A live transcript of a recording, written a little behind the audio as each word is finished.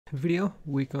video,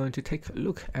 we're going to take a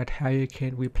look at how you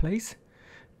can replace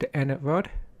the anode rod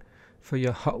for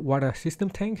your hot water system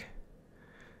tank.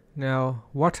 Now,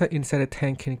 water inside the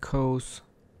tank can cause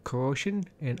corrosion,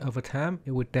 and over time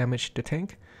it would damage the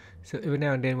tank. So every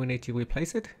now and then we need to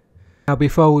replace it. Now,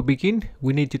 before we begin,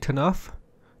 we need to turn off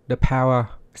the power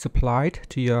supplied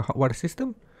to your hot water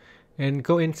system and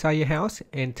go inside your house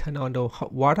and turn on the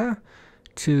hot water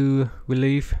to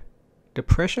relieve the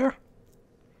pressure.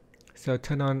 So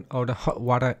turn on all the hot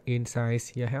water inside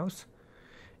your house,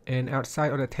 and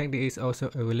outside of the tank there is also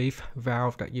a relief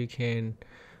valve that you can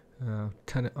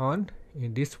turn it on,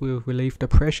 and this will relieve the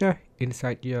pressure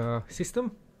inside your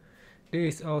system. There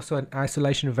is also an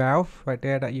isolation valve right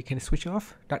there that you can switch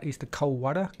off. That is the cold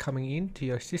water coming into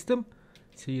your system,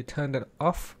 so you turn that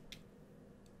off,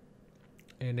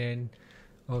 and then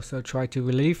also try to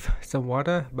relieve some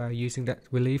water by using that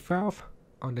relief valve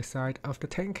on the side of the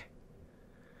tank.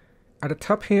 At the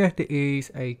top here there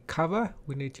is a cover.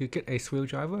 We need to get a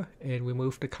screwdriver and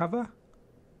remove the cover.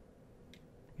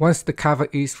 Once the cover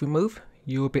is removed,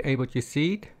 you will be able to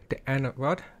see the anode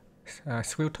rod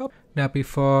screw top. Now,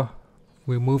 before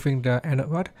removing the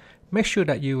anode rod, make sure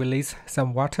that you release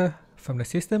some water from the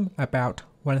system, about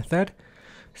 1/3.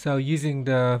 So using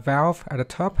the valve at the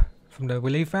top from the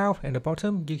relief valve and the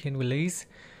bottom, you can release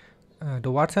the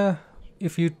water.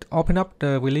 If you open up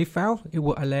the relief valve, it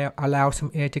will allow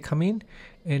some air to come in,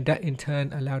 and that in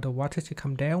turn allow the water to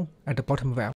come down at the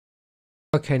bottom valve.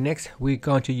 Okay, next we're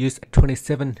going to use a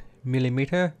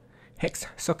 27mm hex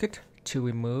socket to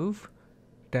remove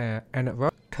the anode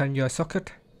rod. Turn your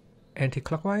socket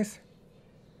anti-clockwise.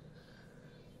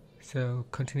 So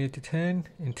continue to turn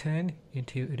and turn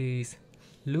until it is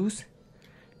loose,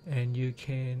 and you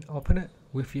can open it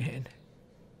with your hand.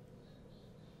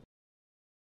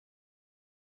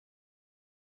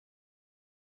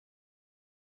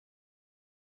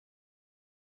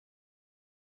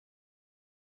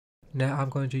 Now I'm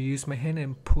going to use my hand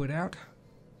and pull it out.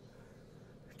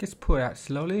 Just pull it out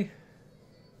slowly.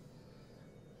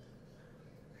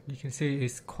 You can see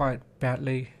it's quite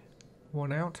badly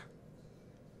worn out.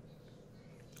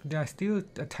 There are still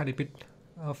a tiny bit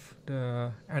of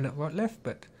the anode rod left,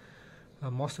 but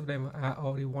most of them are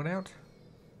already worn out.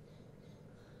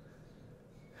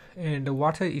 And the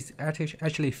water is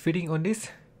actually fitting on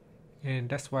this, and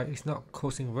that's why it's not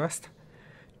causing rust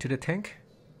to the tank.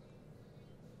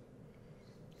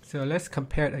 So let's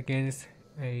compare it against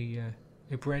a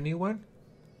brand new one.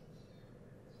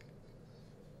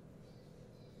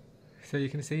 So you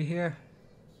can see here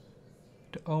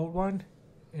the old one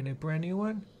and a brand new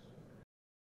one.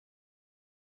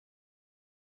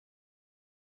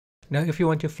 Now, if you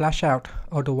want to flush out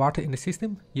all the water in the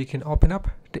system, you can open up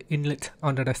the inlet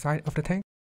under the side of the tank.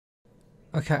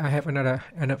 Okay, I have another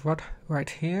anode rod right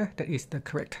here that is the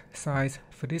correct size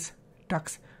for this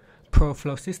Dux Pro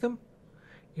Flow system.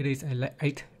 It is a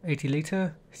 80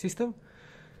 liter system.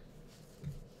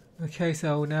 Okay,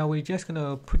 so now we're just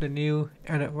gonna put the new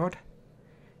anode rod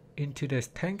into this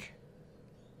tank.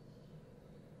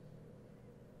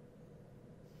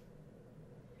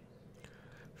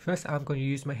 First, I'm going to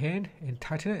use my hand and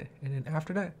tighten it, and then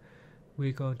after that,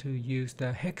 we're going to use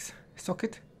the hex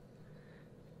socket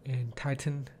and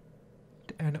tighten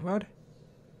the anode rod.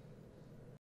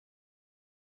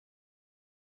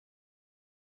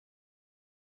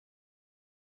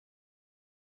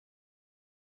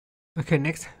 Okay,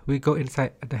 next we go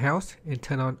inside the house and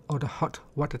turn on all the hot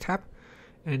water tap,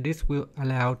 and this will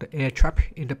allow the air trap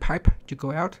in the pipe to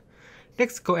go out.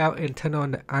 Next, go out and turn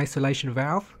on the isolation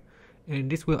valve, and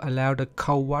this will allow the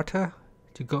cold water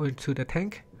to go into the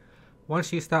tank.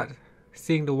 Once you start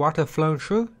seeing the water flowing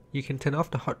through, you can turn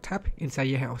off the hot tap inside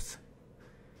your house.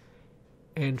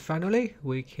 And finally,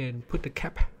 we can put the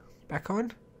cap back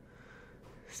on.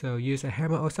 So use a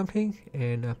hammer or something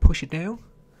and push it down,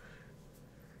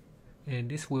 and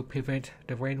this will prevent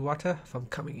the rainwater from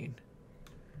coming in.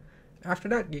 After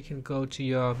that, you can go to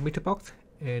your meter box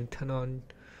and turn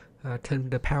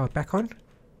the power back on,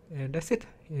 and that's it,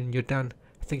 and you're done.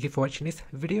 Thank you for watching this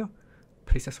video.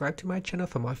 Please subscribe to my channel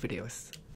for more videos.